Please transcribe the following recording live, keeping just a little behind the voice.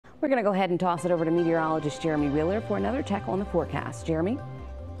We're going to go ahead and toss it over to meteorologist Jeremy Wheeler for another check on the forecast. Jeremy?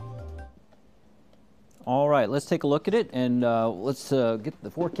 All right, let's take a look at it, and let's get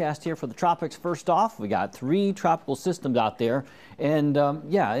the forecast here for the tropics. First off, we got 3 tropical systems out there, and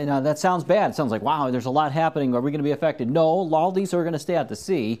that sounds bad. It sounds like, wow, there's a lot happening. Are we going to be affected? No, all these are going to stay out to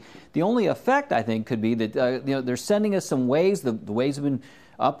sea. The only effect, I think, could be that they're sending us some waves. The waves have been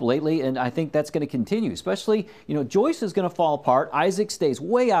up lately, and I think that's going to continue, especially, Joyce is going to fall apart. Isaac stays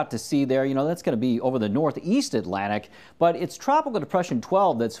way out to sea there. That's going to be over the northeast Atlantic, but it's Tropical Depression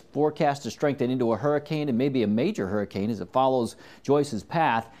 12 that's forecast to strengthen into a hurricane and maybe a major hurricane as it follows Joyce's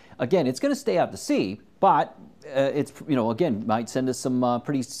path. Again, it's going to stay out to sea, but it's, again, might send us some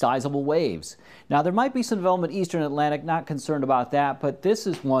pretty sizable waves. Now, there might be some development eastern Atlantic, not concerned about that, but this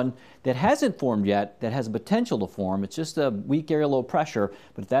is one that hasn't formed yet, that has a potential to form. It's just a weak area low pressure,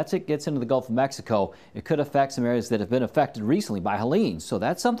 but if it gets into the Gulf of Mexico, it could affect some areas that have been affected recently by Helene. So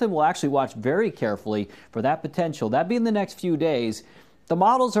that's something we'll actually watch very carefully for that potential. That'd be in the next few days. The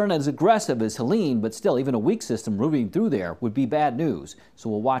models aren't as aggressive as Helene, but still, even a weak system moving through there would be bad news. So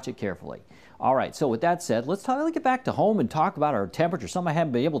we'll watch it carefully. All right, so with that said, let's get back to home and talk about our temperature, something I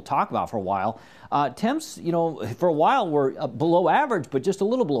haven't been able to talk about for a while. Temps, for a while were below average, but just a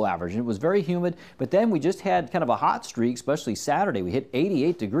little below average. And it was very humid, but then we just had kind of a hot streak, especially Saturday. We hit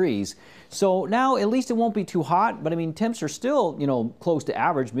 88 degrees. So now at least it won't be too hot, but I mean, temps are still, close to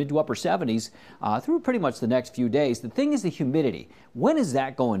average, mid to upper 70s through pretty much the next few days. The thing is the humidity. When is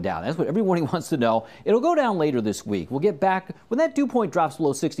that going down? That's what everybody wants to know. It'll go down later this week. We'll get back when that dew point drops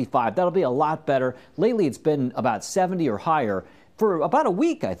below 65. That'll be a lot better. Lately, it's been about 70 or higher for about a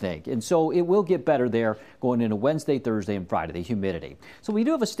week, I think. And so it will get better there going into Wednesday, Thursday, and Friday, the humidity. So we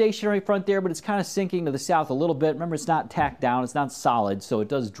do have a stationary front there, but it's kind of sinking to the south a little bit. Remember, it's not tacked down. It's not solid, so it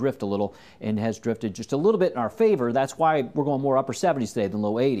does drift a little and has drifted just a little bit in our favor. That's why we're going more upper 70s today than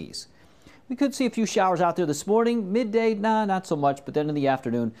low 80s. We could see a few showers out there this morning. Midday, not so much, but then in the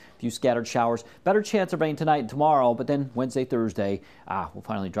afternoon, a few scattered showers. Better chance of rain tonight and tomorrow, but then Wednesday, Thursday, we'll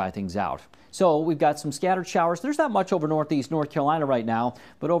finally dry things out. So we've got some scattered showers. There's not much over northeast North Carolina right now,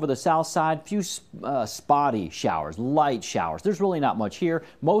 but over the south side, few spotty showers, light showers. There's really not much here.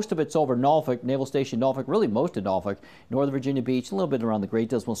 Most of it's over Norfolk, Naval Station Norfolk, really most of Norfolk, Northern Virginia Beach, a little bit around the Great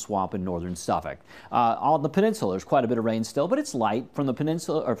Dismal Swamp in northern Suffolk. On the peninsula, there's quite a bit of rain still, but it's light from the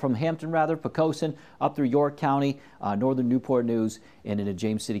peninsula, or from Hampton rather, Poquoson, up through York County, northern Newport News, and into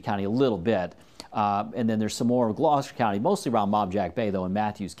James City County a little bit. And then there's some more of Gloucester County, mostly around Mob Jack Bay, though, in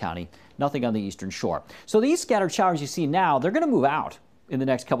Matthews County. Nothing on the eastern shore. So these scattered showers you see now, they're going to move out in the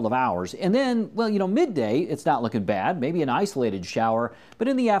next couple of hours. And then, well, midday, it's not looking bad. Maybe an isolated shower. But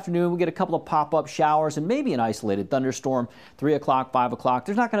in the afternoon, we get a couple of pop-up showers and maybe an isolated thunderstorm, 3 o'clock, 5 o'clock.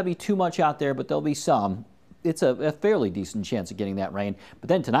 There's not going to be too much out there, but there'll be some. It's a fairly decent chance of getting that rain. But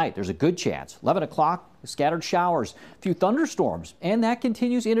then tonight, there's a good chance. 11 o'clock, scattered showers, a few thunderstorms, and that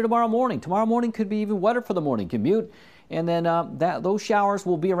continues into tomorrow morning. Tomorrow morning could be even wetter for the morning commute. And then those showers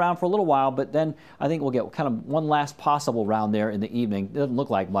will be around for a little while, but then I think we'll get kind of one last possible round there in the evening. Doesn't look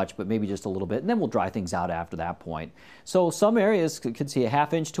like much, but maybe just a little bit. And then we'll dry things out after that point. So some areas could see a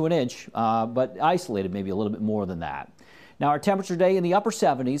 ½ inch to an inch, but isolated maybe a little bit more than that. Now our temperature today in the upper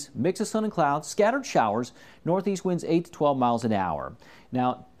 70s, mix of sun and clouds, scattered showers, northeast winds 8 to 12 miles an hour.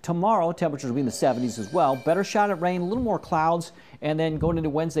 Now tomorrow temperatures will be in the 70s as well. Better shot at rain, a little more clouds, and then going into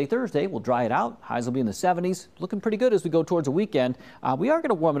Wednesday, Thursday, we'll dry it out. Highs will be in the 70s. Looking pretty good as we go towards the weekend. We are going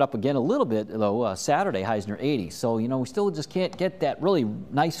to warm it up again a little bit, though. Saturday, highs near 80. So, we still just can't get that really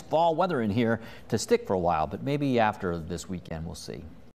nice fall weather in here to stick for a while, but maybe after this weekend, we'll see.